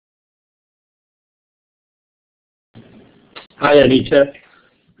Hi Anita,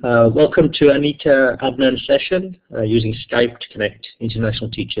 welcome to Anita Adnan session using Skype to connect international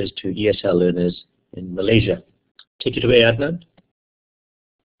teachers to ESL learners in Malaysia. Take it away, Adnan.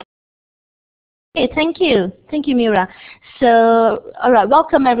 Okay, thank you, Mira. So, all right,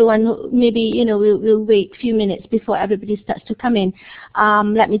 welcome everyone. Maybe we'll wait a few minutes before everybody starts to come in.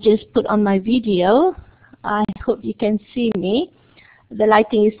 Let me just put on my video. I hope you can see me. The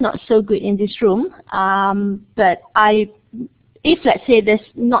lighting is not so good in this room, but if let's say there's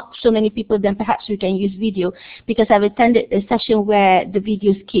not so many people, then perhaps we can use video, because I've attended a session where the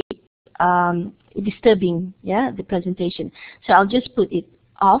videos keep disturbing, the presentation. So I'll just put it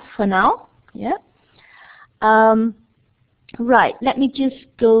off for now. Right, let me just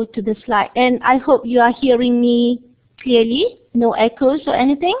go to the slide, and I hope you are hearing me clearly, no echoes or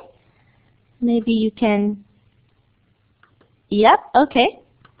anything. Maybe you can. Yep, okay.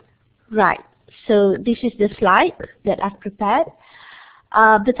 Right, so this is the slide that I've prepared.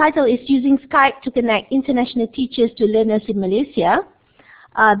 The title is Using Skype to Connect International Teachers to Learners in Malaysia.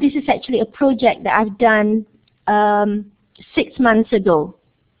 This is actually a project that I've done 6 months ago.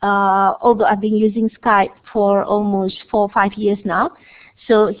 Although I've been using Skype for almost 4 or 5 years now.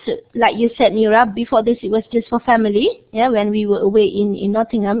 So like you said, Mira, before this it was just for family. When we were away in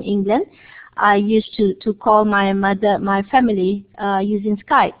Nottingham, England, I used to call my family using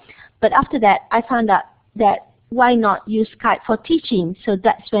Skype. But after that, I found out that why not use Skype for teaching? So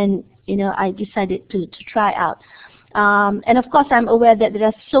that's when I decided to try out. And of course, I'm aware that there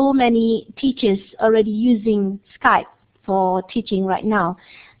are so many teachers already using Skype for teaching right now.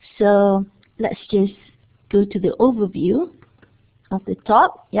 So let's just go to the overview of the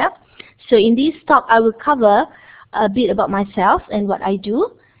talk. So in this talk, I will cover a bit about myself and what I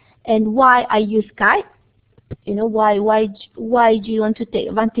do, and why I use Skype. Why do you want to take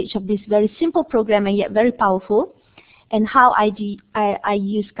advantage of this very simple program and yet very powerful, and how I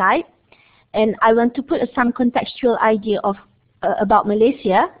use Skype. And I want to put some contextual idea of about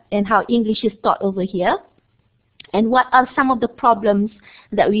Malaysia and how English is taught over here. And what are some of the problems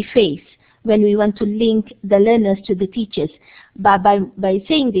that we face when we want to link the learners to the teachers? By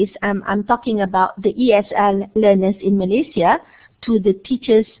saying this, I'm talking about the ESL learners in Malaysia to the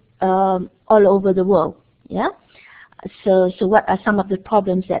teachers all over the world. So what are some of the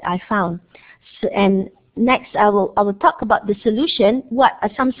problems that I found? And next, I will talk about the solution. What are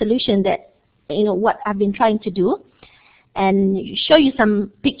some solutions that what I've been trying to do, and show you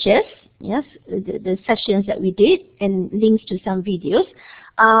some pictures. The sessions that we did, and links to some videos.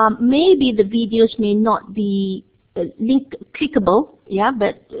 Maybe the videos may not be clickable,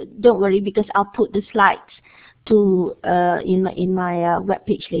 but don't worry, because I'll put the slides to in my web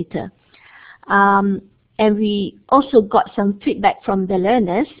page later. And we also got some feedback from the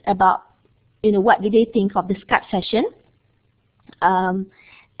learners about what do they think of the Skype session,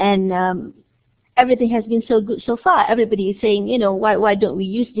 everything has been so good so far. Everybody is saying, why don't we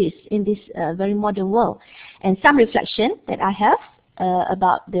use this in this very modern world? And some reflection that I have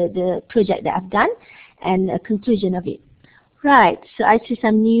about the project that I've done, and a conclusion of it. Right, so I see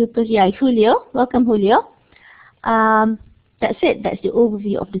some new people. Julio, welcome Julio. That's it, that's the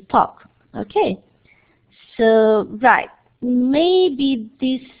overview of the talk. Okay, so right, maybe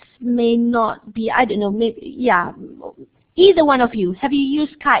this may not be, I don't know, maybe, either one of you, have you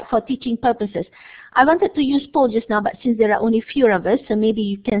used Skype for teaching purposes? I wanted to use poll just now, but since there are only few of us, so maybe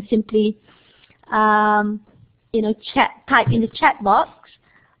you can simply, type in the chat box.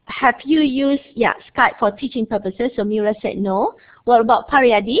 Have you used, Skype for teaching purposes? So Mira said no. What about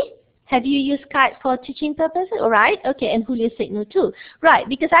Pariadi? Have you used Skype for teaching purposes? All right, okay, and Julio said no too. Right,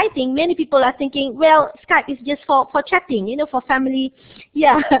 because I think many people are thinking, well, Skype is just for chatting, for family.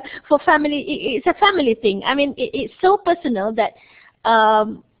 For family, it's a family thing. I mean, it's so personal that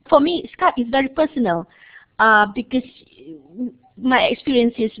for me, Skype is very personal because my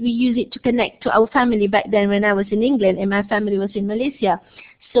experience is we use it to connect to our family back then when I was in England and my family was in Malaysia.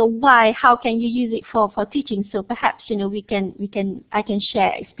 So how can you use it for teaching? So perhaps I can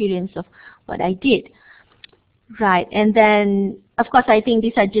share experience of what I did. Right, and then of course I think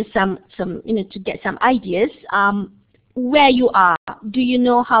these are just some to get some ideas. Where you are, do you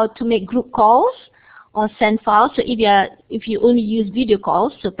know how to make group calls or send files? So if you only use video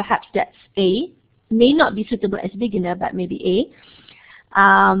calls, so perhaps that's A. May not be suitable as beginner, but maybe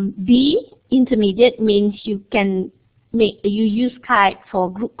A. B, intermediate, means you use Skype for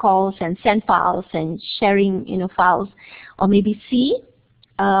group calls and send files and sharing files. Or maybe C,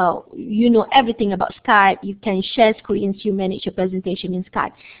 you know everything about Skype, you can share screens, you manage your presentation in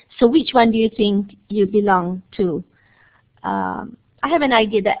Skype. So which one do you think you belong to? I have an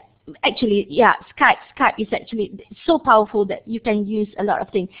idea that actually, yeah, Skype is actually so powerful that you can use a lot of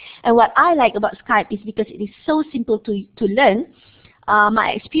things. And what I like about Skype is because it is so simple to learn.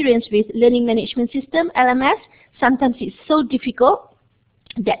 My experience with learning management system, LMS, sometimes it's so difficult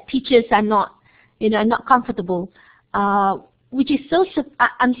that teachers are not, not comfortable. Which is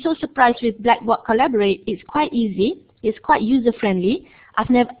I'm so surprised with Blackboard Collaborate. It's quite easy. It's quite user friendly. I've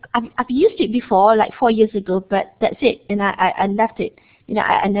used it before, like 4 years ago, but that's it, and I left it.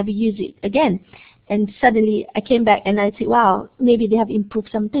 I never use it again. And suddenly I came back and I said, wow, maybe they have improved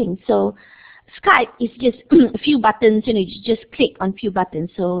something. So Skype is just a few buttons, you just click on few buttons.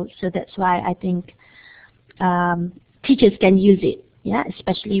 So that's why I think teachers can use it, yeah,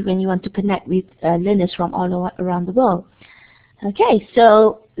 especially when you want to connect with learners from all around the world. Okay,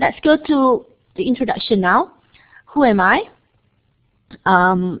 so let's go to the introduction now. Who am I?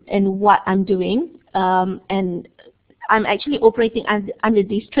 And what I'm doing. And I'm actually operating under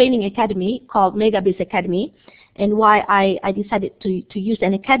this training academy called Megabase Academy, and why I decided to use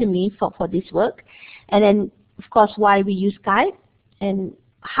an academy for this work. And then, of course, why we use Skype, and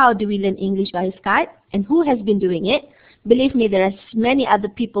how do we learn English via Skype, and who has been doing it. Believe me, there are many other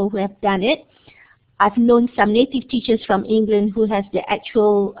people who have done it. I've known some native teachers from England who has the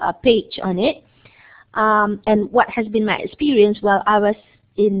actual page on it. And what has been my experience while I was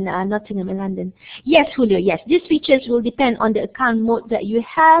in Nottingham and London. Yes, Julio, yes. These features will depend on the account mode that you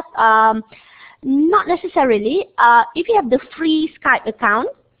have. Not necessarily. If you have the free Skype account,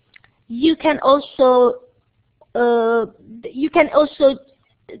 you can also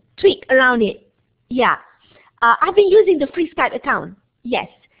tweak around it. Yeah. I've been using the free Skype account. Yes.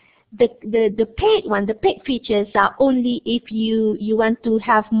 The paid one, the paid features are only if you want to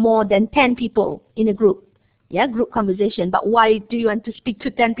have more than 10 people in a group. Yeah, group conversation. But why do you want to speak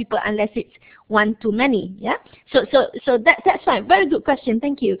to 10 people unless it's one too many? Yeah. So that's fine. Very good question.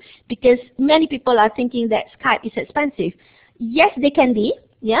 Thank you. Because many people are thinking that Skype is expensive. Yes, they can be.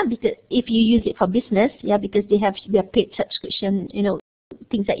 Yeah, because if you use it for business, yeah, because they have their paid subscription,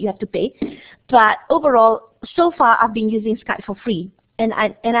 things that you have to pay. But overall, so far I've been using Skype for free, and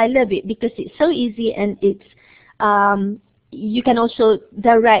I love it because it's so easy, and it's you can also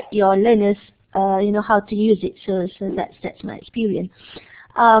direct your learners how to use it. So that's my experience.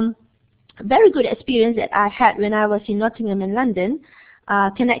 Very good experience that I had when I was in Nottingham and London,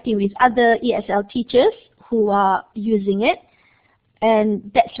 connecting with other ESL teachers who are using it,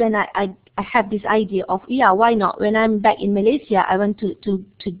 and that's when I have this idea of, yeah, why not? When I'm back in Malaysia, I want to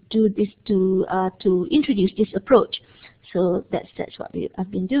do this, to introduce this approach. So that's what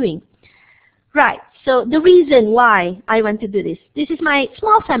I've been doing. Right. So the reason why I want to do this is my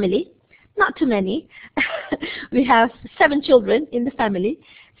small family. Not too many. We have 7 children in the family.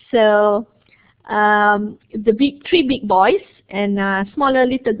 So three big boys and smaller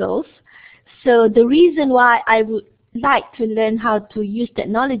little girls. So the reason why I would like to learn how to use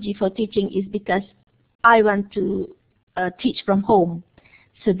technology for teaching is because I want to teach from home.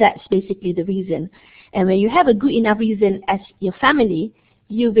 So that's basically the reason. And when you have a good enough reason as your family,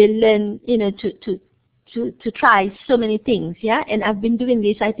 you will learn, to try so many things, yeah. And I've been doing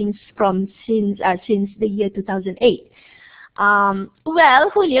this, I think, since the year 2008. Well,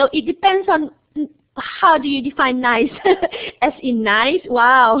 Julio, it depends on how do you define nice, as in nice.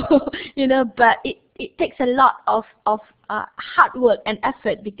 Wow, But it takes a lot of hard work and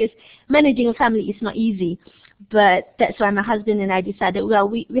effort, because managing a family is not easy. But that's why my husband and I decided, well,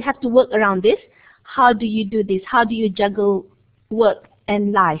 we have to work around this. How do you do this? How do you juggle work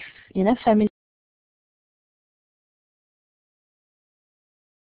and life, family